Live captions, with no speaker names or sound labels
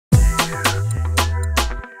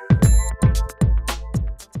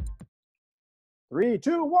Three,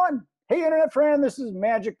 two, one. Hey, internet friend, this is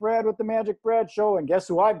MagicBrad with the MagicBrad Show, and guess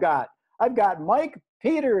who I've got? I've got Mike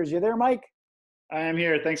Peters. You there, Mike? I am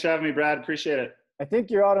here. Thanks for having me, Brad. Appreciate it. I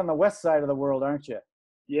think you're out on the west side of the world, aren't you?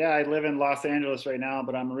 Yeah, I live in Los Angeles right now,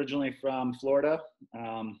 but I'm originally from Florida,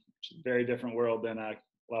 which is a very different world than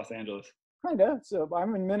Los Angeles. Kinda. So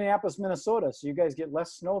I'm in Minneapolis, Minnesota, so you guys get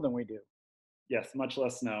less snow than we do. Yes, much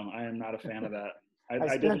less snow. I am not a fan of that.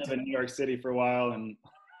 I I did live in New York City for a while and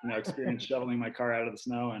experienced shoveling my car out of the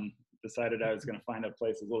snow and decided I was going to find a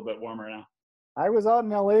place that's a little bit warmer now. I was out in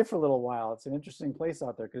LA for a little while. It's an interesting place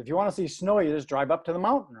out there because if you want to see snow, you just drive up to the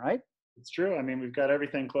mountain, right? It's true. I mean, we've got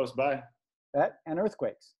everything close by. That and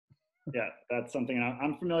earthquakes. Yeah, that's something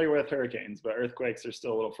I'm familiar with hurricanes, but earthquakes are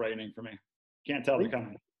still a little frightening for me. Can't tell they're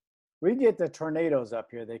coming. We get the tornadoes up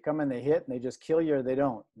here. They come and they hit and they just kill you or they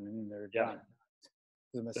don't. And they're done.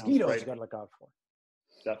 The mosquitoes you got to look out for.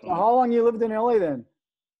 Definitely. So how long you lived in LA then?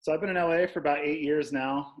 So I've been in LA for about 8 years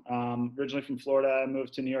now. Originally from Florida, I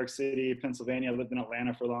moved to New York City, Pennsylvania. I lived in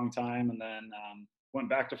Atlanta for a long time, and then went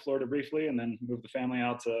back to Florida briefly, and then moved the family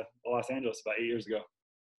out to Los Angeles about 8 years ago.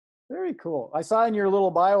 Very cool. I saw in your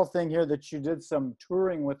little bio thing here that you did some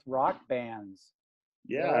touring with rock bands.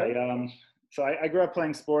 Yeah. Right? So I grew up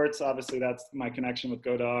playing sports. Obviously, that's my connection with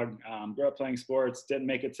GoDog. Grew up playing sports. Didn't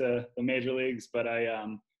make it to the major leagues, but I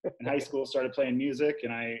in high school started playing music,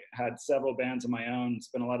 and I had several bands of my own.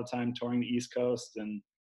 Spent a lot of time touring the East Coast, and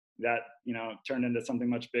that turned into something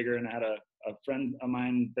much bigger. And I had a friend of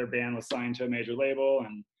mine, their band was signed to a major label,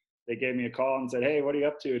 and they gave me a call and said, "Hey, what are you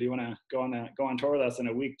up to? Do you want to go on tour with us in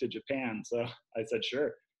a week to Japan?" So I said,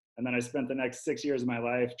 "Sure." And then I spent the next 6 years of my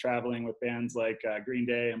life traveling with bands like Green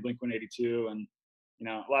Day and Blink-182, and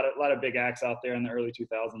a lot of big acts out there in the early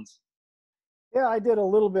 2000s. Yeah, I did a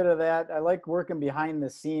little bit of that. I like working behind the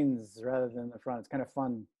scenes rather than the front. It's kind of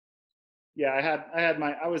fun. Yeah,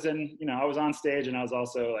 I was on stage, and I was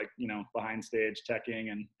also behind stage teching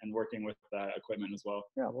and working with equipment as well.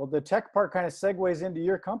 Yeah, well, the tech part kind of segues into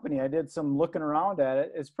your company. I did some looking around at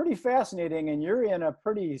it. It's pretty fascinating, and you're in a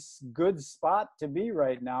pretty good spot to be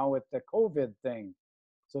right now with the COVID thing.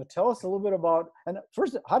 So tell us a little bit about, and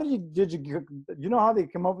first, how did you know how they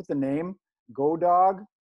come up with the name GoDog?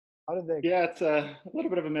 How did they? Yeah, it's a little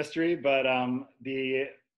bit of a mystery, but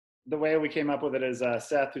the way we came up with it is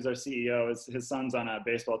Seth, who's our CEO, his son's on a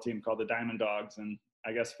baseball team called the Diamond Dogs, and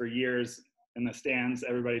I guess for years in the stands,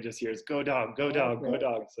 everybody just hears "Go Dog, Go Dog, Okay. Go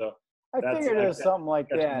Dog." So I figured it was something like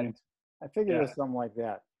that. I figured it was Yeah. something like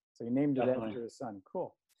that. So you named it Definitely. after his son.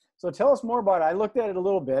 Cool. So tell us more about it. I looked at it a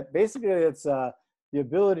little bit. Basically, it's the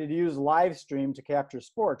ability to use LiveStream to capture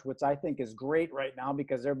sports, which I think is great right now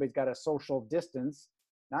because everybody's got a social distance.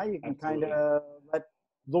 Now you can kind of let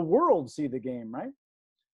the world see the game, right?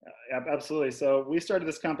 Absolutely. So we started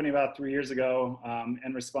this company about 3 years ago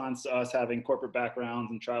in response to us having corporate backgrounds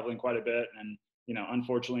and traveling quite a bit and,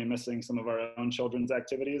 unfortunately missing some of our own children's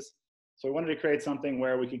activities. So we wanted to create something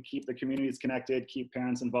where we could keep the communities connected, keep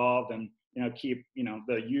parents involved, and, keep,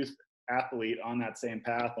 the youth athlete on that same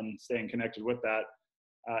path and staying connected with that.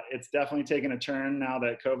 It's definitely taken a turn now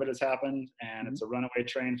that COVID has happened, and it's a runaway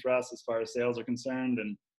train for us as far as sales are concerned.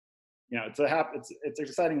 And, it's an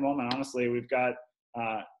exciting moment. Honestly, we've got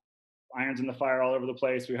irons in the fire all over the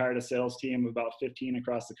place. We hired a sales team of about 15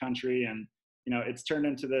 across the country, and it's turned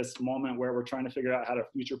into this moment where we're trying to figure out how to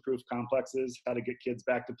future-proof complexes, how to get kids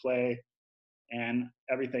back to play, and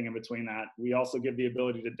everything in between that. We also give the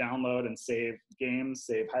ability to download and save games,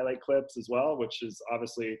 save highlight clips as well, which is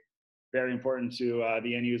obviously very important to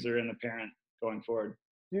the end user and the parent going forward.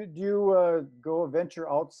 Do you go venture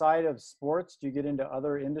outside of sports? Do you get into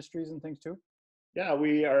other industries and things too? Yeah,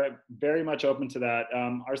 we are very much open to that.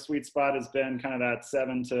 Our sweet spot has been kind of that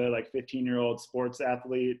 7 to 15-year-old sports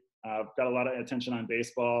athlete. Got a lot of attention on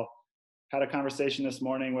baseball. Had a conversation this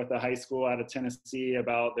morning with a high school out of Tennessee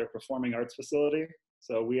about their performing arts facility.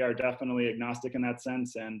 So we are definitely agnostic in that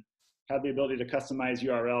sense and have the ability to customize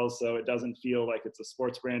URLs so it doesn't feel like it's a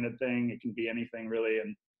sports branded thing. It can be anything really.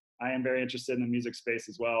 And I am very interested in the music space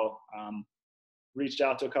as well. Reached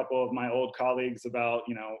out to a couple of my old colleagues about,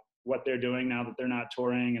 what they're doing now that they're not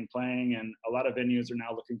touring and playing. And a lot of venues are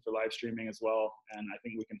now looking for live streaming as well. And I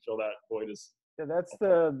think we can fill that void as. Yeah, that's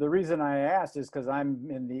the reason I asked is because I'm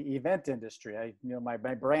in the event industry. My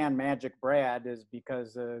brand MagicBrad is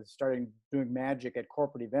because starting doing magic at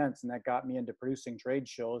corporate events, and that got me into producing trade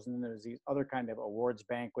shows. And then there's these other kind of awards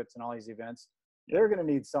banquets and all these events. They're going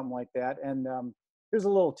to need something like that. And here's a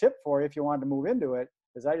little tip for you if you wanted to move into it,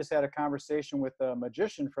 is I just had a conversation with a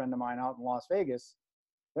magician friend of mine out in Las Vegas.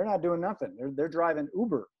 They're not doing nothing. They're driving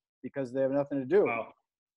Uber because they have nothing to do. Wow.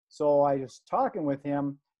 So I was talking with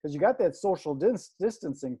him because you got that social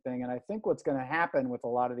distancing thing. And I think what's going to happen with a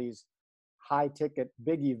lot of these high ticket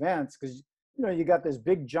big events, because you got this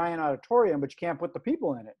big giant auditorium, but you can't put the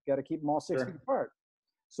people in it. You got to keep them all 6 feet Sure. apart.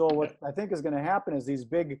 So what I think is going to happen is these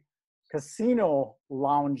big casino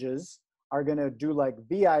lounges are going to do like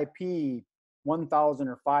VIP $1,000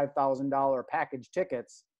 or $5,000 package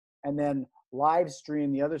tickets, and then live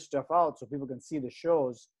stream the other stuff out so people can see the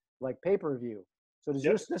shows like pay-per-view. So does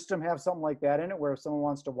your Yep. system have something like that in it, where if someone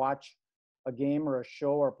wants to watch a game or a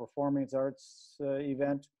show or a performance arts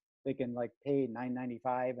event, they can like pay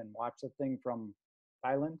 $9.95 and watch the thing from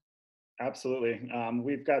Thailand? Absolutely.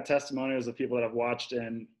 We've got testimonials of people that have watched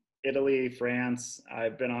in Italy, France.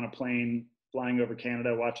 I've been on a plane flying over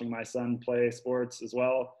Canada watching my son play sports as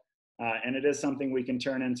well. And it is something we can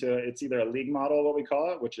turn into, it's either a league model, what we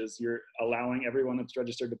call it, which is you're allowing everyone that's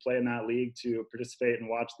registered to play in that league to participate and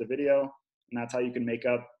watch the video. And that's how you can make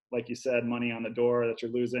up, like you said, money on the door that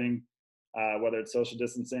you're losing, whether it's social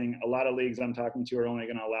distancing. A lot of leagues I'm talking to are only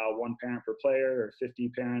going to allow one parent per player or 50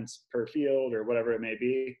 parents per field or whatever it may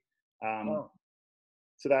be. Oh,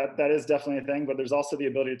 So that is definitely a thing, but there's also the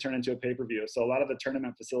ability to turn into a pay-per-view. So a lot of the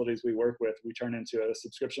tournament facilities we work with, we turn into a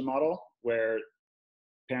subscription model where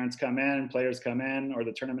parents come in, players come in, or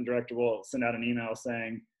the tournament director will send out an email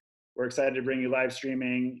saying, we're excited to bring you live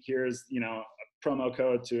streaming. Here's, a promo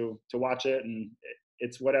code to watch it. And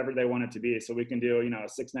it's whatever they want it to be. So we can do, a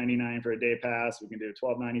 $6.99 for a day pass. We can do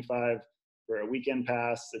 $12.95 for a weekend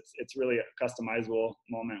pass. It's really a customizable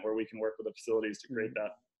moment where we can work with the facilities to create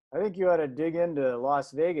that. I think you ought to dig into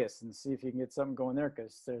Las Vegas and see if you can get something going there,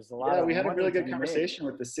 because there's a lot Yeah, of we had a money really to good be made. conversation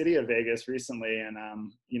with the city of Vegas recently, and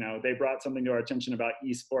they brought something to our attention about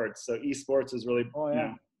esports. So esports is really, Oh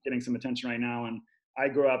yeah, getting some attention right now. And I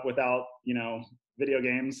grew up without, video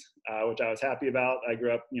games, which I was happy about. I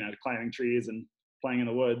grew up, climbing trees and playing in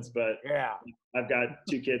the woods, but yeah. I've got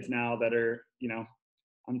two kids now that are,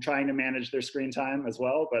 I'm trying to manage their screen time as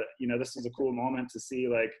well. But, this is a cool moment to see,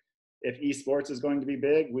 like, if esports is going to be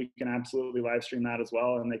big, we can absolutely live stream that as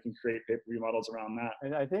well, and they can create pay-per-view models around that.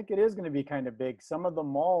 And I think it is going to be kind of big. Some of the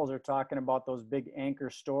malls are talking about those big anchor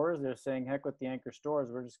stores. They're saying, heck with the anchor stores.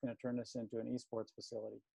 We're just going to turn this into an esports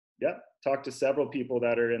facility. Yep. Talk to several people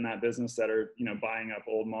that are in that business that are, buying up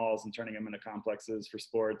old malls and turning them into complexes for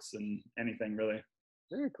sports and anything really.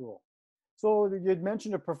 Very cool. So you'd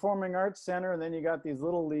mentioned a performing arts center, and then you got these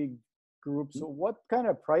little league groups. So what kind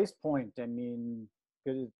of price point? I mean,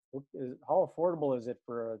 how affordable is it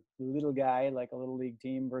for a little guy like a little league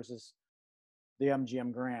team versus the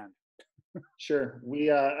MGM Grand? Sure.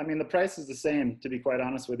 The price is the same, to be quite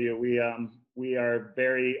honest with you. We are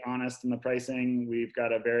very honest in the pricing. We've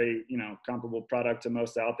got a very, comparable product to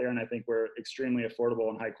most out there. And I think we're extremely affordable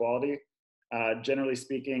and high quality. Generally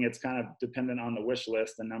speaking, it's kind of dependent on the wish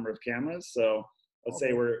list and number of cameras. So let's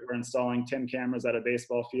say we're installing 10 cameras at a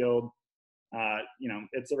baseball field.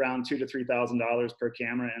 It's around $2,000 to $3,000 per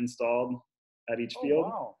camera installed at each field.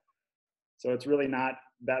 Wow. So it's really not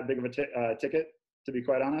that big of a ticket, to be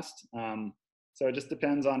quite honest. So it just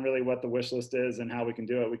depends on really what the wish list is and how we can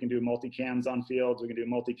do it. We can do multi-cams on fields. We can do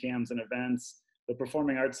multi-cams in events. The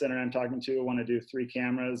Performing Arts Center I'm talking to want to do 3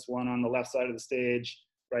 cameras, one on the left side of the stage,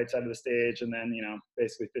 right side of the stage, and then,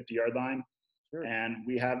 basically 50-yard line. Sure. And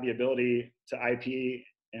we have the ability to IP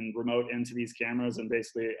and remote into these cameras and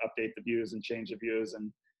basically update the views and change the views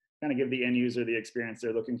and kind of give the end user the experience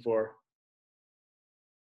they're looking for.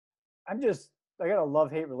 I got a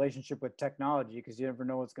love-hate relationship with technology, because you never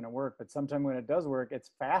know what's going to work. But sometimes when it does work, it's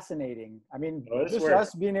fascinating. I mean, just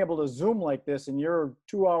us being able to Zoom like this in your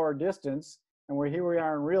 2-hour distance, and here we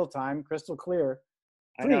are in real time, crystal clear.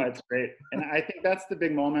 I know, it's great. And I think that's the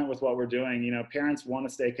big moment with what we're doing. Parents want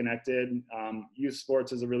to stay connected. Youth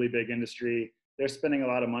sports is a really big industry. They're spending a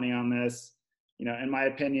lot of money on this. In my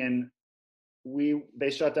opinion, they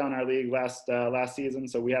shut down our league last season,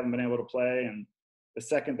 so we haven't been able to play. And the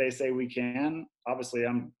second they say we can, obviously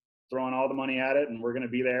I'm throwing all the money at it, and we're going to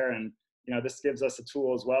be there. And, this gives us a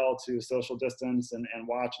tool as well to social distance and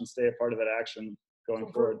watch and stay a part of that action going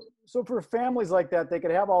forward. So for families like that, they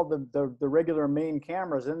could have all the regular main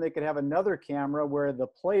cameras, and they could have another camera where the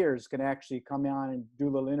players can actually come on and do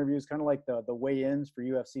little interviews, kind of like the weigh-ins for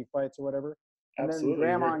UFC fights or whatever. And Absolutely. then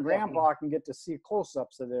grandma and grandpa can get to see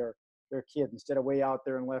close-ups of their kid instead of way out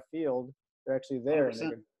there in left field. They're actually there.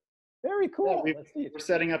 And very cool. Yeah, we're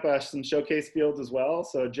setting up some showcase fields as well.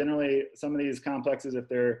 So generally, some of these complexes, if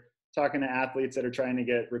they're talking to athletes that are trying to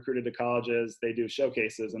get recruited to colleges, they do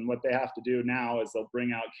showcases. And what they have to do now is they'll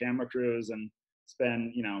bring out camera crews and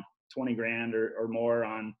spend, $20,000 or more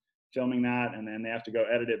on filming that. And then they have to go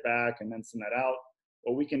edit it back and then send that out.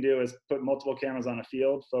 what we can do is put multiple cameras on a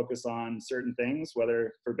field, focus on certain things,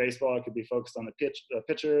 whether for baseball, it could be focused on the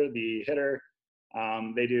pitcher, the hitter.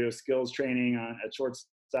 They do skills training at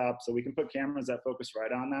shortstop. So we can put cameras that focus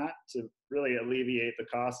right on that to really alleviate the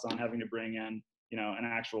costs on having to bring in, an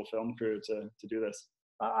actual film crew to do this.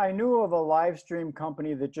 I knew of a live stream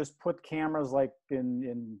company that just put cameras like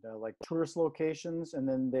in like tourist locations, and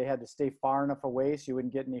then they had to stay far enough away so you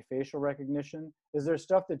wouldn't get any facial recognition. Is there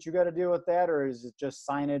stuff that you got to deal with that, or is it just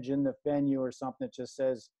signage in the venue or something that just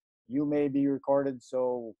says you may be recorded,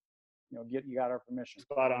 so you got our permission?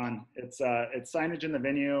 Spot on. It's signage in the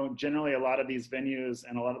venue. Generally, a lot of these venues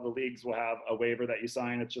and a lot of the leagues will have a waiver that you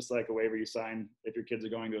sign. It's just like a waiver you sign if your kids are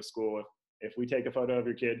going to a school. If we take a photo of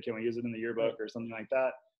your kid, can we use it in the yearbook or something like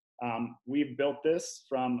that? We've built this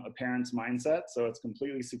from a parent's mindset, so it's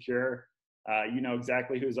completely secure. You know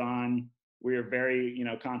exactly who's on. We are very,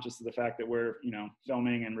 conscious of the fact that we're,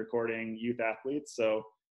 filming and recording youth athletes. So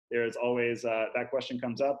there's always that question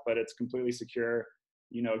comes up, but it's completely secure.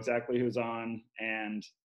 You know exactly who's on. And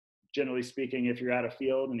generally speaking, if you're at a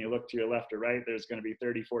field and you look to your left or right, there's going to be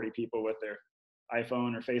 30, 40 people with their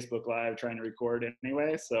iPhone or Facebook Live trying to record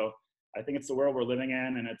anyway. So I think it's the world we're living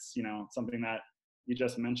in, and it's, something that you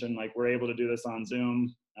just mentioned, like we're able to do this on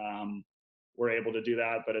Zoom. We're able to do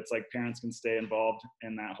that, but it's like parents can stay involved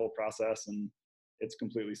in that whole process, and it's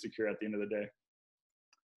completely secure at the end of the day.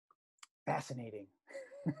 Fascinating.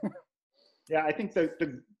 Yeah, I think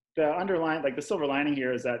the underlying, like the silver lining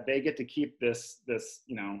here is that they get to keep this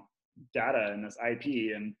data and this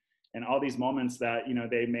IP and all these moments that,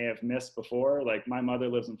 they may have missed before. Like my mother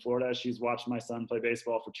lives in Florida. She's watched my son play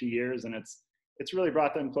baseball for 2 years, and it's really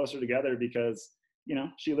brought them closer together because,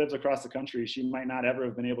 she lives across the country. She might not ever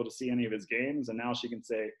have been able to see any of his games. And now she can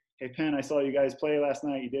say, hey, Penn, I saw you guys play last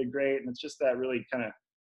night. You did great. And it's just that really kind of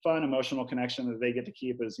fun, emotional connection that they get to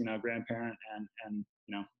keep as, grandparent and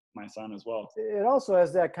my son as well. It also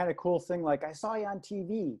has that kind of cool thing, like I saw you on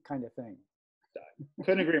TV kind of thing.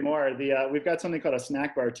 Couldn't agree more. We've got something called a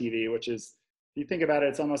snack bar TV, which is, if you think about it,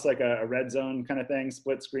 it's almost like a red zone kind of thing,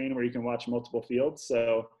 split screen where you can watch multiple fields.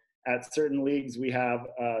 So at certain leagues, we have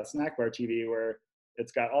a snack bar TV where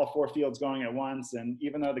it's got all 4 fields going at once. And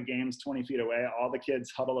even though the game's 20 feet away, all the kids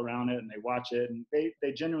huddle around it and they watch it. And they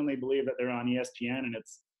genuinely believe that they're on ESPN. And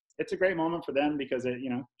it's a great moment for them because it,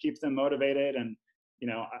 keeps them motivated. And,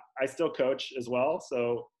 I still coach as well.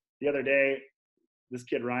 So the other day, this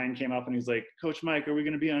kid Ryan came up and he's like, Coach Mike, are we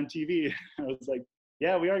going to be on TV? I was like,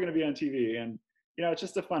 yeah, we are going to be on TV. And, it's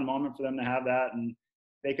just a fun moment for them to have that. And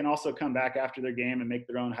they can also come back after their game and make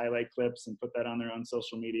their own highlight clips and put that on their own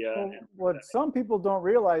social media. Well, what some people don't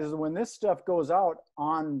realize is when this stuff goes out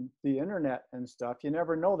on the internet and stuff, you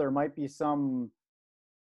never know, there might be some,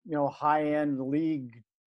 high-end league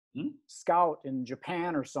scout in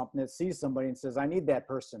Japan or something that sees somebody and says, I need that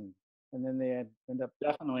person. And then they end up.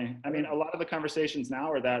 Definitely. I mean, a lot of the conversations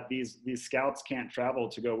now are that these scouts can't travel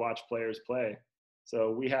to go watch players play.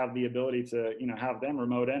 So we have the ability to, have them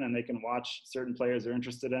remote in and they can watch certain players they're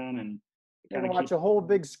interested in and kind of watch a whole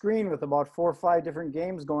big screen with about 4 or 5 different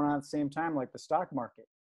games going on at the same time, like the stock market.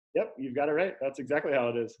 Yep, you've got it right. That's exactly how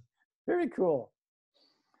it is. Very cool.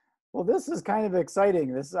 Well, this is kind of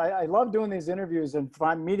exciting. I love doing these interviews, and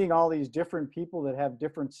I'm meeting all these different people that have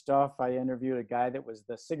different stuff. I interviewed a guy that was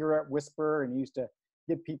the cigarette whisperer, and he used to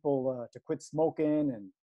get people to quit smoking, and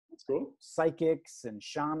that's cool. Psychics and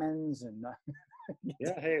shamans and.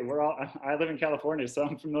 Yeah, hey, I live in California, so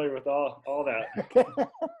I'm familiar with all that. Okay.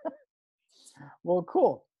 Well,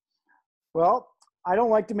 cool. Well, I don't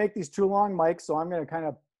like to make these too long, Mike, so I'm going to kind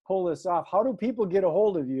of pull this off. How do people get a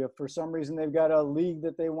hold of you if for some reason they've got a league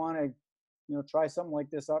that they want to, try something like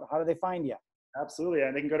this out? How do they find you? Absolutely.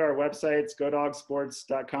 They can go to our websites,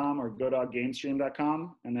 GoDogSports.com or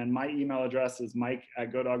GoDogGameStream.com. And then my email address is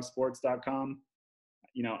mike@GoDogSports.com.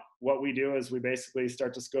 What we do is we basically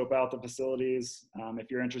start to scope out the facilities.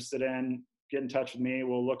 If you're interested in, get in touch with me.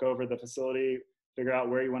 We'll look over the facility, figure out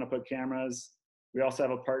where you want to put cameras. We also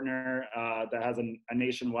have a partner that has a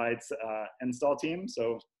nationwide install team.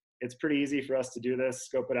 So it's pretty easy for us to do this,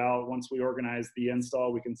 scope it out. Once we organize the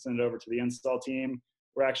install, we can send it over to the install team.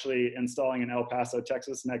 We're actually installing in El Paso,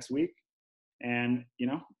 Texas next week. And,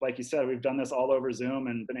 like you said, we've done this all over Zoom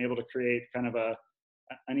and been able to create kind of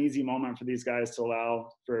an easy moment for these guys to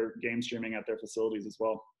allow for game streaming at their facilities as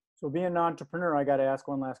well. So being an entrepreneur, I got to ask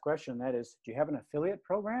one last question. That is, do you have an affiliate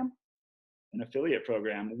program? An affiliate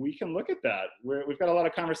program? We can look at that. We've got a lot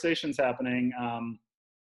of conversations happening.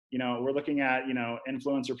 We're looking at,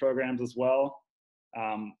 influencer programs as well.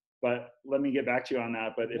 But let me get back to you on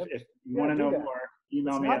that. But if you want to know more,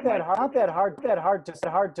 email me. Not that hard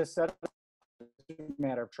to set up. a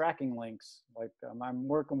matter of tracking links. Like I'm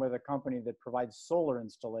working with a company that provides solar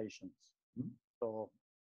installations. So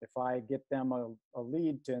if I get them a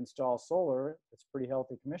lead to install solar, it's pretty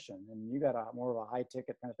healthy commission. And you got more of a high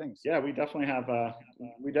ticket kind of thing. So yeah, we definitely have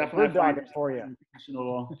for you.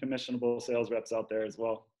 commissionable sales reps out there as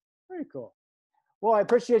well. Very cool. Well, I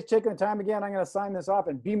appreciate you taking the time again. I'm going to sign this off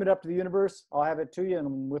and beam it up to the universe. I'll have it to you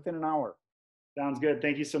within an hour. Sounds good.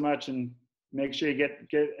 Thank you so much. And make sure you get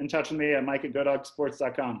in touch with me at Mike at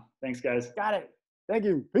GoDogSports.com. Thanks, guys. Got it. Thank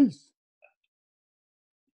you. Peace.